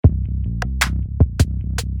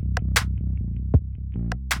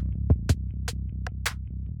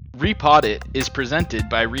Repod It is presented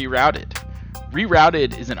by Rerouted.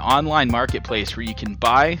 Rerouted is an online marketplace where you can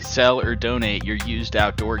buy, sell, or donate your used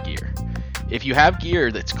outdoor gear. If you have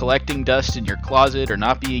gear that's collecting dust in your closet or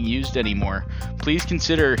not being used anymore, please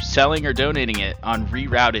consider selling or donating it on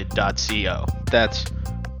rerouted.co. That's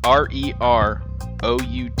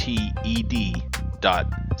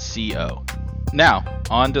REROUTED.co. Now,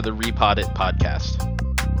 on to the Repod It podcast.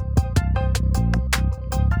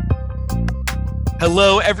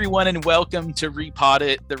 Hello, everyone, and welcome to Repod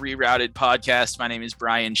It, the Rerouted podcast. My name is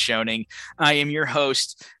Brian Schoening. I am your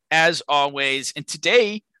host, as always, and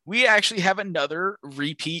today we actually have another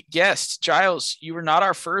repeat guest. Giles, you were not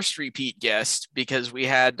our first repeat guest because we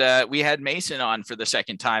had Mason on for the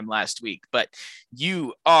second time last week, but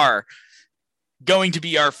you are going to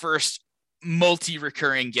be our first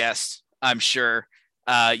multi-recurring guest, I'm sure.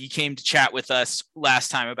 You came to chat with us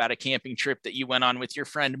last time about a camping trip that you went on with your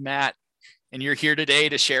friend Matt, and you're here today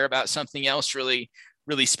to share about something else really,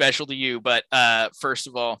 really special to you. But first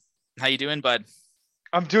of all, how you doing, bud?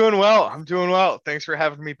 I'm doing well. Thanks for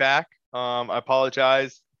having me back. I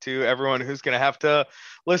apologize to everyone who's going to have to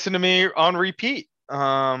listen to me on repeat.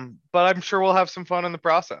 But I'm sure we'll have some fun in the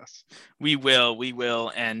process. We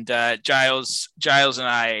will. And Giles and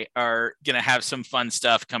I are going to have some fun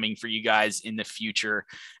stuff coming for you guys in the future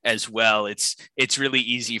as well. It's really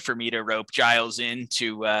easy for me to rope Giles in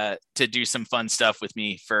to do some fun stuff with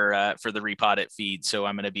me for the Repod It feed. So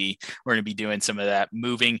we're going to be doing some of that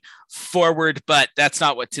moving forward, but that's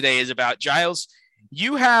not what today is about. Giles,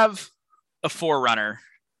 you have a 4Runner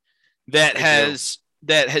that has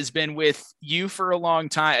been with you for a long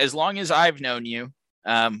time, as long as I've known you,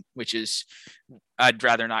 which is, I'd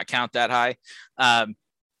rather not count that high.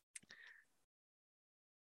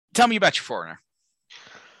 Tell me about your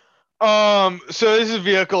 4Runner. So this is a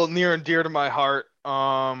vehicle near and dear to my heart.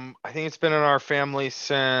 I think it's been in our family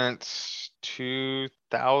since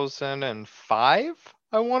 2005,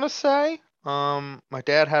 I want to say. My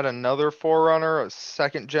dad had another 4Runner, a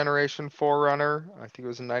second generation 4Runner. I think it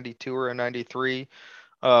was a 92 or a 93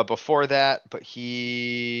 before that, but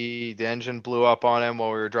the engine blew up on him while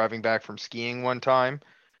we were driving back from skiing one time,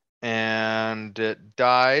 and it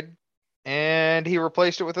died, and he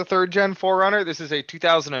replaced it with a third gen 4Runner. This is a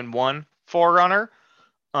 2001 4Runner.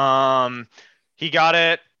 He got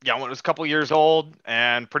it when it was a couple years old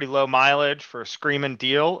and pretty low mileage for a screaming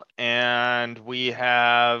deal, and we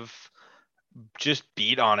have just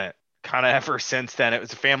beat on it kind of ever since then. It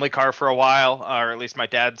was a family car for a while, or at least my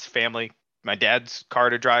dad's car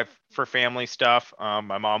to drive for family stuff.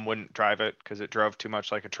 My mom wouldn't drive it because it drove too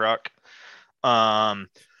much like a truck.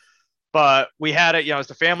 But we had it, as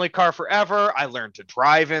the family car forever. I learned to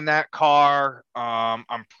drive in that car.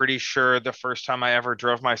 I'm pretty sure the first time I ever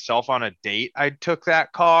drove myself on a date, I took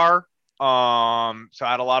that car. So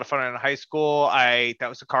I had a lot of fun in high school. That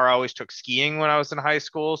was the car I always took skiing when I was in high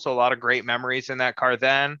school. So a lot of great memories in that car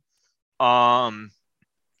then. And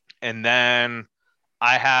then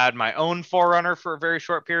I had my own 4Runner for a very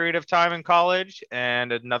short period of time in college,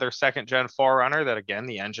 and another second gen 4Runner that, again,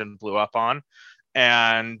 the engine blew up on.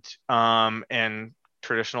 And in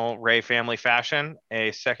traditional Ray family fashion,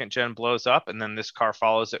 a second gen blows up, and then this car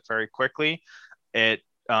follows it very quickly. I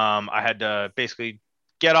had to basically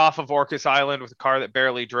get off of Orcas Island with a car that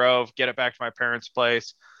barely drove, get it back to my parents'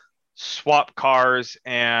 place, swap cars,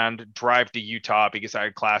 and drive to Utah because I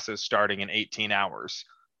had classes starting in 18 hours.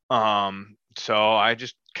 So I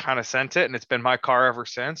just kind of sent it, and it's been my car ever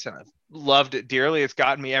since, and I've loved it dearly. It's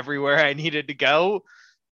gotten me everywhere I needed to go,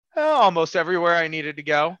 almost everywhere I needed to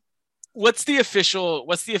go. What's the official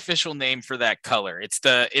name for that color? It's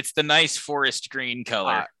the nice forest green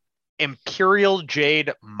color. Imperial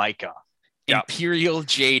Jade Mica. Imperial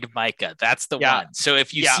Jade Mica. That's the one. So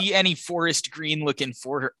if you see any forest green looking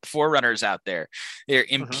 4Runners out there, they're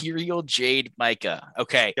Imperial Jade Mica.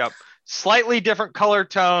 Okay. Yep. Slightly different color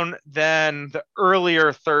tone than the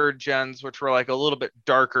earlier third gens, which were like a little bit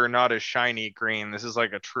darker, not as shiny green. This is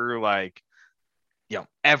like a true,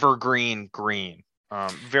 evergreen green.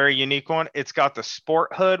 Very unique one. It's got the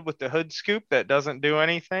sport hood with the hood scoop that doesn't do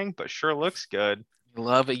anything, but sure looks good.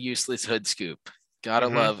 Love a useless hood scoop. Gotta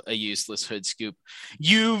love a useless hood scoop.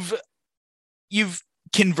 You've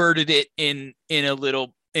converted it in a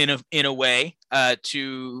way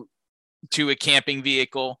to a camping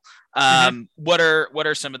vehicle. What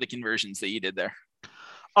are some of the conversions that you did there?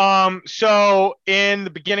 So in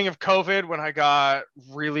the beginning of COVID, when I got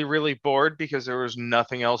really, really bored because there was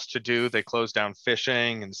nothing else to do, they closed down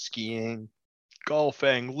fishing and skiing,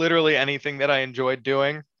 golfing, literally anything that I enjoyed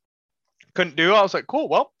doing. Couldn't do. I was like, cool,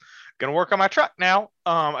 well, gonna work on my truck now.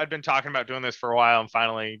 I'd been talking about doing this for a while and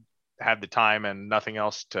finally had the time and nothing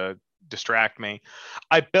else to distract me.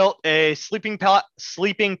 I built a sleeping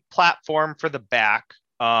platform for the back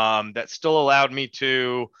that still allowed me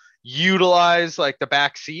to utilize like the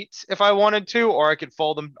back seats if I wanted to, or I could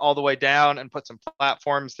fold them all the way down and put some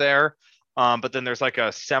platforms there. But then there's like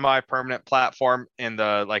a semi-permanent platform in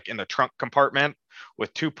the trunk compartment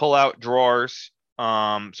with 2 pull-out drawers.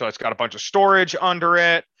 So it's got a bunch of storage under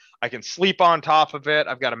it. I can sleep on top of it.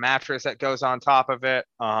 I've got a mattress that goes on top of it.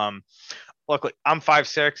 Luckily, I'm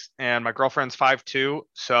 5'6" and my girlfriend's 5'2",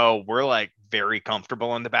 so we're like very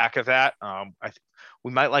comfortable in the back of that.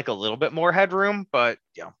 We might like a little bit more headroom, but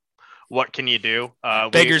what can you do?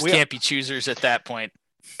 Beggars can't be choosers at that point.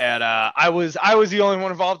 And I was the only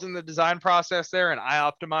one involved in the design process there, and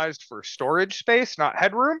I optimized for storage space, not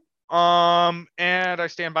headroom. And I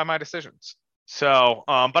stand by my decisions. So,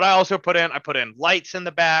 but I also put in lights in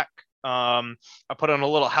the back. I put in a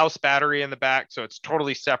little house battery in the back, so it's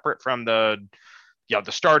totally separate from the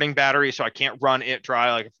starting battery, so I can't run it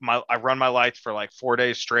dry. Like if I run my lights for like 4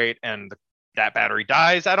 days straight and that battery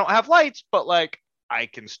dies, I don't have lights, but like I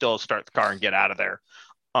can still start the car and get out of there.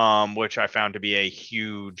 Which I found to be a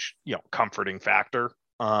huge, comforting factor.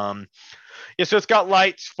 So it's got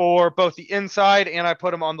lights for both the inside, and I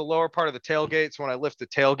put them on the lower part of the tailgate. So when I lift the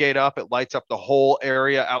tailgate up, it lights up the whole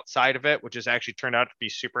area outside of it, which has actually turned out to be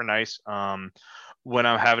super nice. When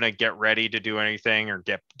I'm having to get ready to do anything or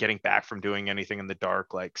getting back from doing anything in the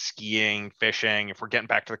dark, like skiing, fishing, if we're getting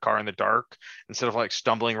back to the car in the dark, instead of like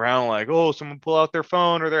stumbling around like, oh, someone pull out their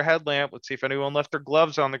phone or their headlamp, let's see if anyone left their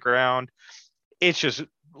gloves on the ground. It's just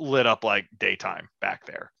lit up like daytime back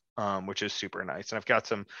there, which is super nice. And I've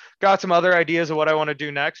got some other ideas of what I want to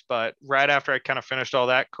do next, but right after I kind of finished all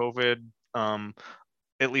that, COVID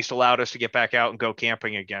at least allowed us to get back out and go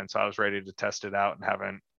camping again. So I was ready to test it out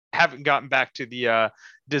and haven't gotten back to the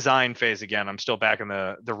design phase again. I'm still back in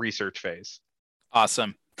the research phase.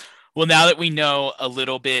 Awesome. Well, now that we know a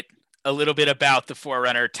little bit about the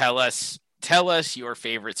 4Runner, tell us your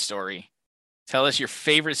favorite story. Tell us your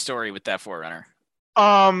favorite story with that 4Runner.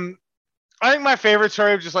 I think my favorite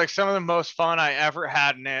story was just like some of the most fun I ever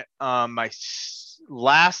had in it. My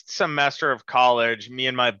last semester of college, me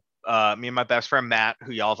and my best friend Matt,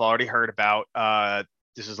 who y'all have already heard about.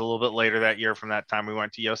 This is a little bit later that year from that time we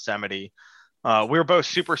went to Yosemite. We were both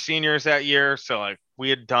super seniors that year, so like we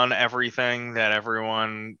had done everything that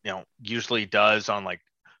everyone usually does on like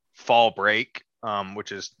fall break,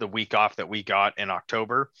 which is the week off that we got in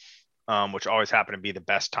October. Which always happened to be the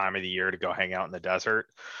best time of the year to go hang out in the desert.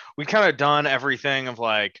 We kind of done everything of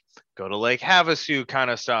like go to Lake Havasu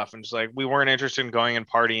kind of stuff. And just like, we weren't interested in going and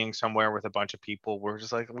partying somewhere with a bunch of people. We're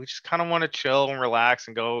just like, we just kind of want to chill and relax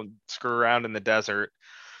and go screw around in the desert.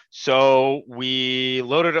 So we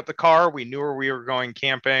loaded up the car. We knew where we were going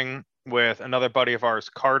camping with another buddy of ours,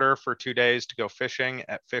 Carter, for 2 days to go fishing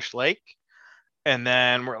at Fish Lake. And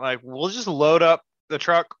then we're like, we'll just load up the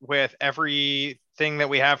truck with everything that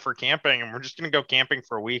we have for camping, and we're just going to go camping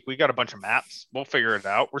for a week. We got a bunch of maps. We'll figure it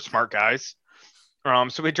out. We're smart guys.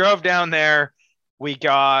 So we drove down there. We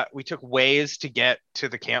took Waze to get to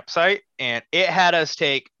the campsite, and it had us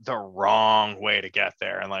take the wrong way to get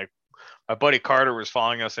there. And like my buddy Carter was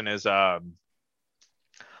following us in his, I want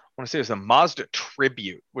to say it was a Mazda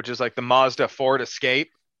Tribute, which is like the Mazda Ford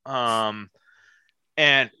Escape. And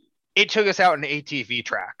it took us out an ATV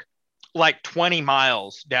track, like 20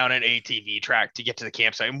 miles down an ATV track to get to the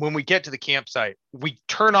campsite. And when we get to the campsite, we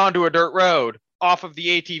turn onto a dirt road off of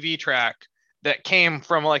the ATV track that came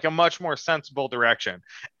from like a much more sensible direction,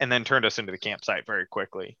 and then turned us into the campsite very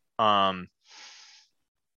quickly.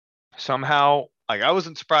 Somehow, like, I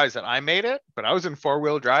wasn't surprised that I made it, but I was in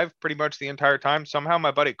 4-wheel drive pretty much the entire time. Somehow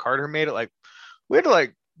my buddy Carter made it. Like, we had to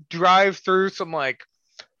like drive through some like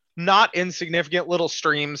not insignificant little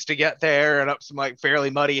streams to get there, and up some like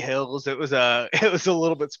fairly muddy hills. It was a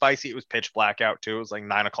little bit spicy. It was pitch black out too. It was like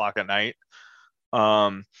 9 o'clock at night.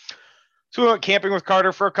 So we went camping with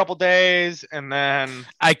Carter for a couple days, and then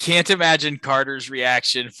I can't imagine Carter's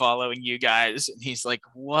reaction following you guys. And he's like,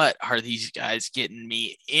 what are these guys getting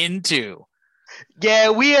me into?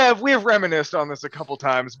 Yeah, we have reminisced on this a couple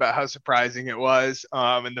times about how surprising it was,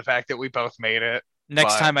 and the fact that we both made it.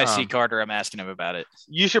 Next time I see Carter, I'm asking him about it.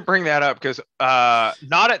 You should bring that up, because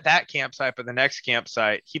not at that campsite, but the next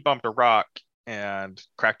campsite, he bumped a rock and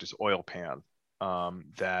cracked his oil pan.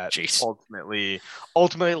 That Jeez.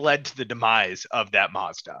 ultimately led to the demise of that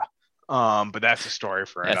Mazda. But that's a story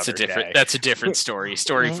for another day. That's a different story.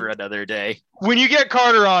 Story for another day. When you get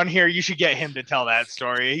Carter on here, you should get him to tell that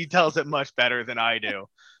story. He tells it much better than I do.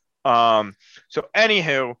 So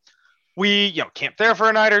anywho, we, camped there for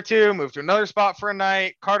a night or two, moved to another spot for a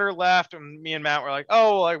night. Carter left, and me and Matt were like,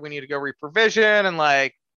 oh, like we need to go reprovision. And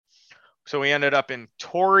like, so we ended up in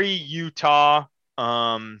Torrey, Utah.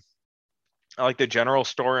 I like the general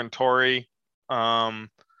store in Torrey.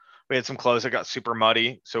 We had some clothes that got super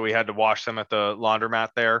muddy, so we had to wash them at the laundromat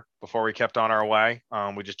there before we kept on our way.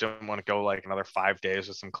 We just didn't want to go like another 5 days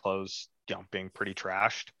with some clothes, being pretty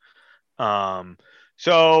trashed.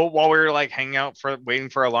 So while we were like hanging out for waiting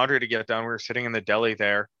for our laundry to get done, we were sitting in the deli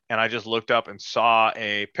there, and I just looked up and saw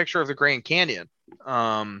a picture of the Grand Canyon.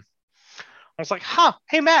 I was like, huh,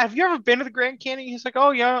 hey Matt, have you ever been to the Grand Canyon? He's like,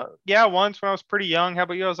 oh yeah, once when I was pretty young. How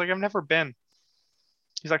about you? I was like, I've never been.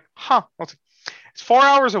 He's like, huh. I was like, it's 4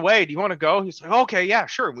 hours away. Do you want to go? He's like, okay, yeah,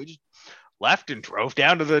 sure. And we just left and drove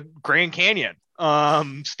down to the Grand Canyon.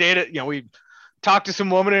 Stayed at, we talked to some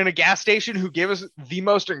woman in a gas station who gave us the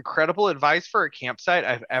most incredible advice for a campsite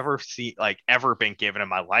I've ever seen, like ever been given in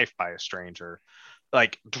my life by a stranger.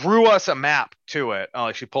 Like drew us a map to it.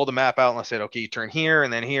 She pulled the map out and I said, okay, you turn here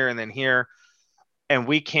and then here and then here. And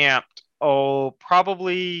we camped,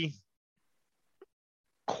 probably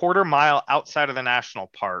quarter mile outside of the national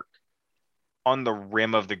park on the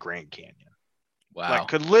rim of the Grand Canyon. Wow. Like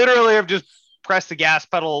could literally have just pressed the gas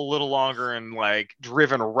pedal a little longer and like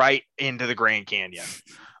driven right into the Grand Canyon.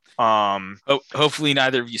 Hopefully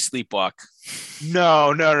neither of you sleepwalk.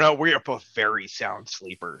 No. We are both very sound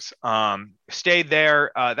sleepers. Stayed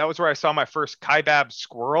there. That was where I saw my first kaibab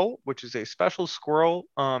squirrel, which is a special squirrel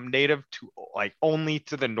native to like only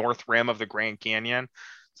to the north rim of the Grand Canyon.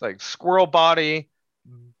 It's like squirrel body,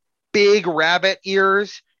 big rabbit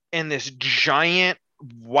ears, and this giant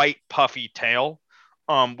white puffy tail.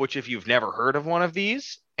 Which if you've never heard of one of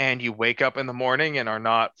these and you wake up in the morning and are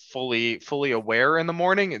not fully aware in the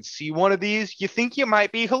morning and see one of these, you think you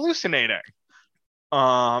might be hallucinating.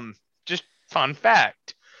 Just fun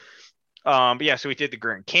fact. But yeah, so we did the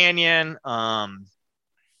Grand Canyon.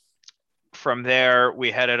 From there,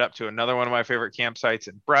 we headed up to another one of my favorite campsites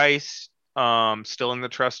in Bryce, still in the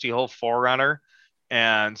trusty old 4Runner,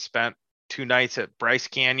 and spent 2 nights at Bryce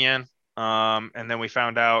Canyon. And then we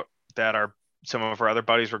found out that some of our other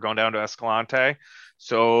buddies were going down to Escalante.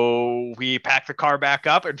 So we packed the car back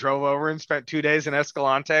up and drove over and spent 2 days in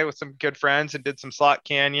Escalante with some good friends and did some slot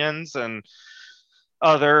canyons and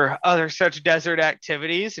other such desert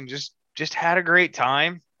activities and just had a great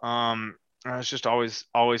time. It's just always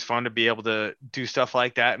fun to be able to do stuff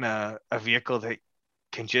like that in a vehicle that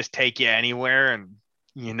can just take you anywhere and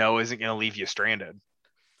isn't going to leave you stranded.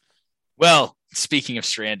 Well, speaking of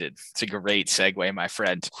stranded, it's a great segue, my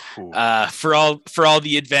friend. For all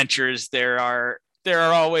the adventures, there are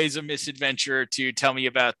always a misadventure or two. Tell me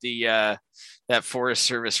about the that Forest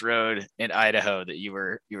Service road in Idaho that you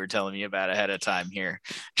were telling me about ahead of time here.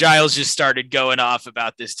 Giles just started going off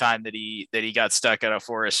about this time that he got stuck on a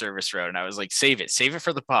Forest Service road, and I was like, save it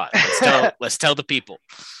for the pod. Let's tell the people.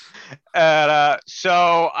 So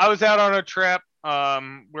I was out on a trip.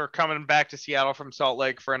 We're coming back to Seattle from Salt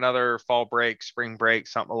Lake for another fall break, spring break,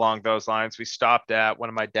 something along those lines. We stopped at one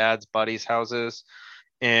of my dad's buddies' houses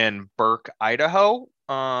in Burke, Idaho,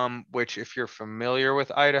 which if you're familiar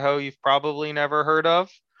with Idaho, you've probably never heard of.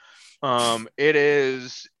 It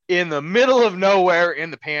is in the middle of nowhere in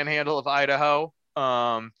the panhandle of Idaho.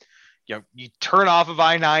 You turn off of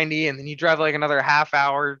I-90 and then you drive like another half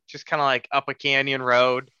hour, just kind of like up a canyon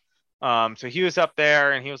road. So he was up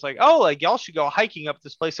there and he was like, oh, like y'all should go hiking up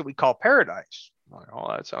this place that we call Paradise. I'm like,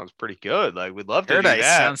 oh, that sounds pretty good. Like we'd love to do that.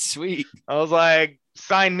 Paradise sounds sweet. I was like,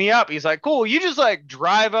 sign me up. He's like, cool. You just like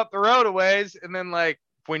drive up the road a ways. And then like,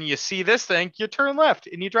 when you see this thing, you turn left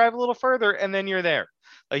and you drive a little further and then you're there.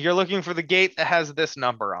 Like you're looking for the gate that has this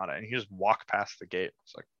number on it. And you just walk past the gate.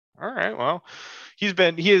 It's like, all right, well, he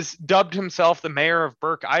has dubbed himself the mayor of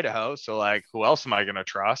Burke, Idaho. So like, who else am I going to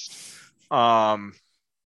trust?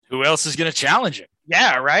 Who else is going to challenge him?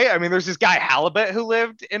 Yeah, right. I mean, there's this guy Halibut who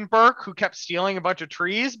lived in Burke who kept stealing a bunch of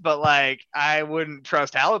trees, but like, I wouldn't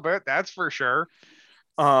trust Halibut. That's for sure.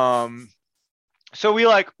 So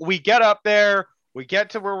we get up there, we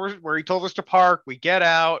get to where he told us to park. We get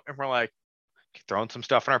out and we're like throwing some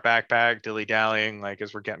stuff in our backpack, dilly dallying, like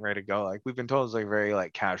as we're getting ready to go. Like we've been told it's like a very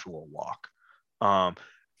like casual walk.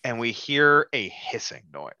 And we hear a hissing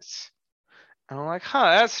noise. And I'm like,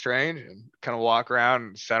 huh, that's strange. And kind of walk around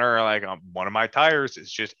and center, like one of my tires is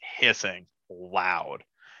just hissing loud.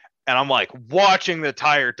 And I'm like watching the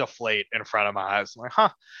tire deflate in front of my eyes. I'm like,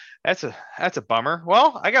 huh, that's a bummer.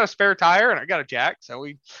 Well, I got a spare tire and I got a jack. So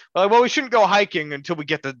we shouldn't go hiking until we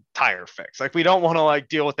get the tire fixed. Like we don't want to like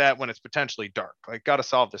deal with that when it's potentially dark. Like got to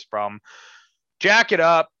solve this problem. Jack it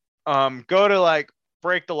up. Go to like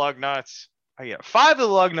break the lug nuts. I get 5 of the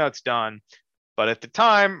lug nuts done. But at the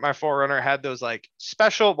time, my 4Runner had those like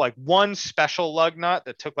special, like one special lug nut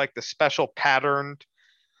that took like the special patterned,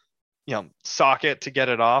 socket to get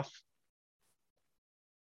it off.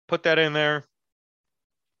 Put that in there,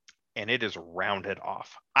 and it is rounded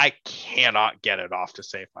off. I cannot get it off to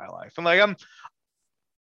save my life. And like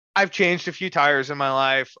I've changed a few tires in my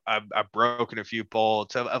life. I've broken a few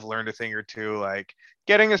bolts. I've learned a thing or two. Like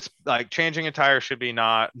changing a tire should be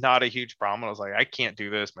not a huge problem. And I was like, I can't do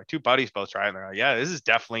this. My 2 buddies both tried, and they're like, yeah, this is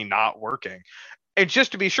definitely not working. And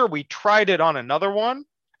just to be sure, we tried it on another one,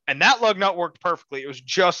 and that lug nut worked perfectly. It was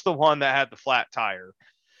just the one that had the flat tire.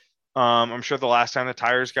 I'm sure the last time the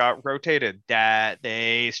tires got rotated, that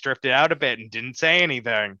they stripped it out a bit and didn't say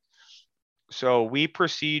anything. So we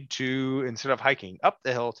proceed to, instead of hiking up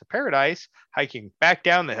the hill to Paradise, hiking back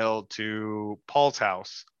down the hill to Paul's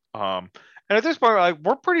house. And at this point,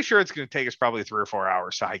 we're pretty sure it's going to take us probably 3 or 4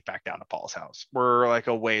 hours to hike back down to Paul's house. We're like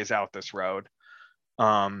a ways out this road.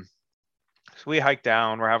 So we hike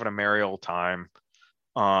down. We're having a merry old time.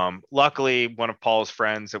 Luckily, one of Paul's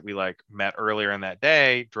friends that we met earlier in that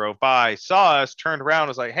day drove by, saw us, turned around,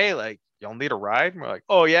 was like, hey, y'all need a ride? And we're like,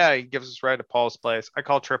 oh yeah. He gives us a ride to Paul's place. I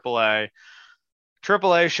call AAA.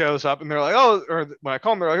 AAA shows up, and they're like, oh, or when I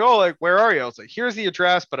call them, they're like, oh, where are you? I was like, here's the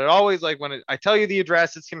address, but it always when I tell you the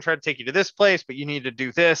address, it's gonna try to take you to this place, but you need to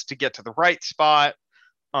do this to get to the right spot.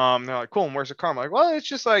 They're like, cool. And where's the car? I'm like, well, it's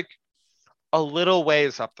just a little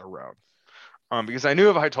ways up the road. Because I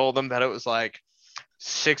knew if I told them that it was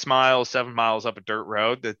 6 miles, 7 miles up a dirt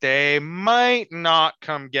road, that they might not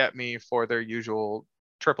come get me for their usual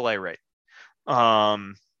AAA rate.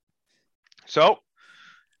 So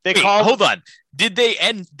they called. Hold on. Did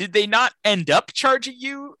they not end up charging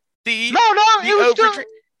you the? No, it was just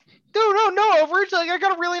no overage. I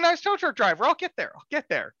got a really nice tow truck driver. I'll get there.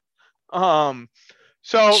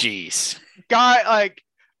 So jeez, guy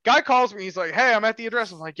calls me. He's like, hey, I'm at the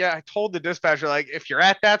address. I'm like, yeah, I told the dispatcher, if you're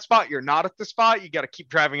at that spot, you're not at the spot. You got to keep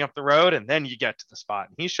driving up the road, and then you get to the spot.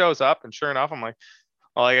 And he shows up, and sure enough, I'm like,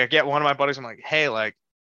 I get one of my buddies. I'm like, hey,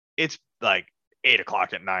 it's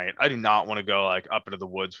 8:00 at night. I do not want to go up into the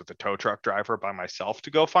woods with a tow truck driver by myself to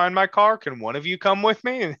go find my car. Can one of you come with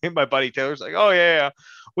me? And my buddy Taylor's like, oh yeah.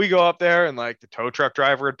 We go up there, and the tow truck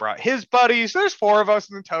driver had brought his buddies. There's 4 of us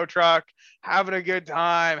in the tow truck having a good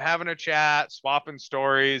time, having a chat, swapping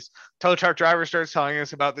stories. Tow truck driver starts telling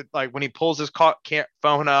us about when he pulls his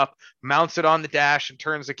phone up, mounts it on the dash, and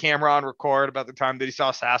turns the camera on record about the time that he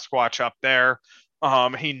saw Sasquatch up there.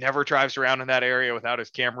 He never drives around in that area without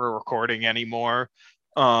his camera recording anymore.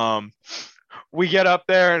 We get up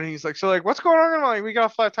there, and he's like, so what's going on? I'm like, we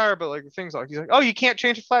got a flat tire, but the things he's like, oh, you can't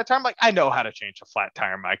change a flat tire? I'm like, I know how to change a flat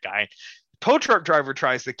tire, my guy. Tow truck driver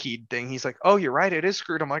tries the keyed thing. He's like, oh, you're right, it is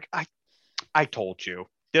screwed. I'm like, I told you.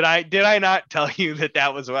 Did I not tell you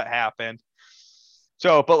that was what happened?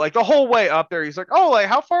 So, but the whole way up there, he's like, oh,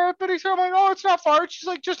 how far up did he say? I'm like, oh, it's not far. It's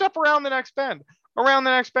just just up around the next bend.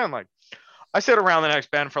 I sit around the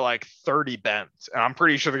next bend for 30 bends, and I'm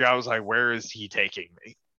pretty sure the guy was like, where is he taking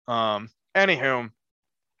me? Anywho,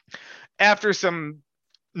 after some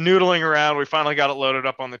noodling around, we finally got it loaded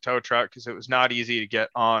up on the tow truck, because it was not easy to get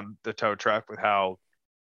on the tow truck with how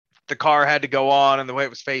the car had to go on and the way it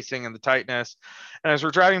was facing and the tightness. And as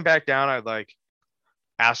we're driving back down, I'd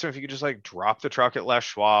asked him if he could just drop the truck at Les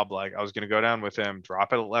Schwab. I was going to go down with him,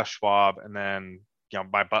 drop it at Les Schwab, and then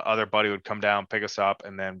my other buddy would come down, pick us up,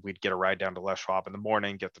 and then we'd get a ride down to Les Schwab in the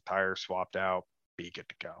morning, get the tires swapped out, be good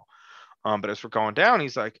to go. But as we're going down,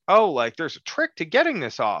 he's like, oh, there's a trick to getting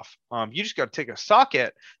this off. You just got to take a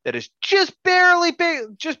socket that is just barely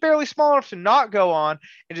big, just barely small enough to not go on,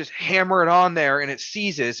 and just hammer it on there, and it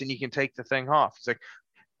seizes, and you can take the thing off. He's like,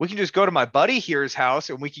 we can just go to my buddy here's house,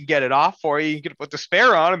 and we can get it off for you. You can put the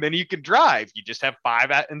spare on, and then you can drive. You just have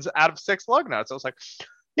 5 out of 6 lug nuts. I was like,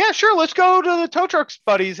 yeah, sure. Let's go to the tow truck's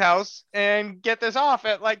buddy's house and get this off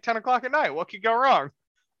at 10 o'clock at night. What could go wrong?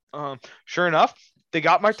 Sure enough, they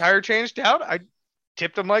got my tire changed out. I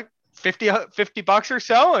tipped them $50 or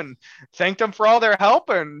so and thanked them for all their help,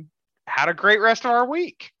 and had a great rest of our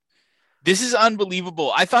week. This is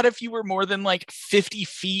unbelievable. I thought if you were more than 50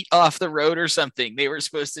 feet off the road or something, they were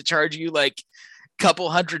supposed to charge you a couple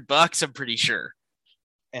 $100, I'm pretty sure.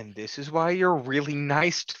 And this is why you're really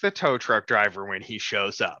nice to the tow truck driver when he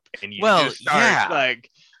shows up, and you just start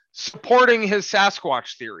supporting his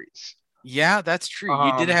Sasquatch theories. Yeah, that's true.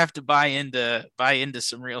 You did have to buy into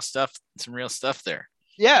some real stuff there.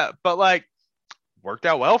 Yeah, but worked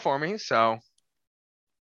out well for me. So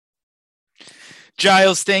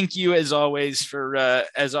Giles, thank you as always for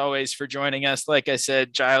joining us. Like I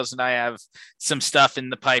said, Giles and I have some stuff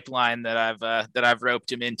in the pipeline that I've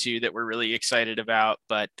roped him into that we're really excited about,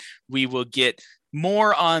 but we will get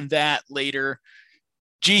more on that later.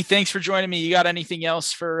 G, thanks for joining me. You got anything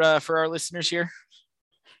else for our listeners here?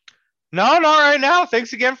 No, not right now.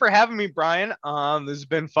 Thanks again for having me, Brian. This has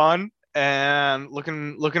been fun and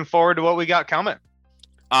looking forward to what we got coming.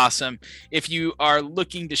 Awesome. If you are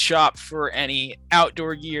looking to shop for any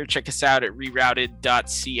outdoor gear, check us out at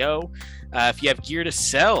rerouted.co. If you have gear to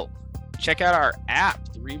sell, check out our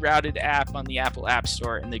app, the Rerouted app on the Apple App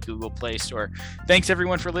Store and the Google Play Store. Thanks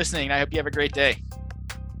everyone for listening. I hope you have a great day.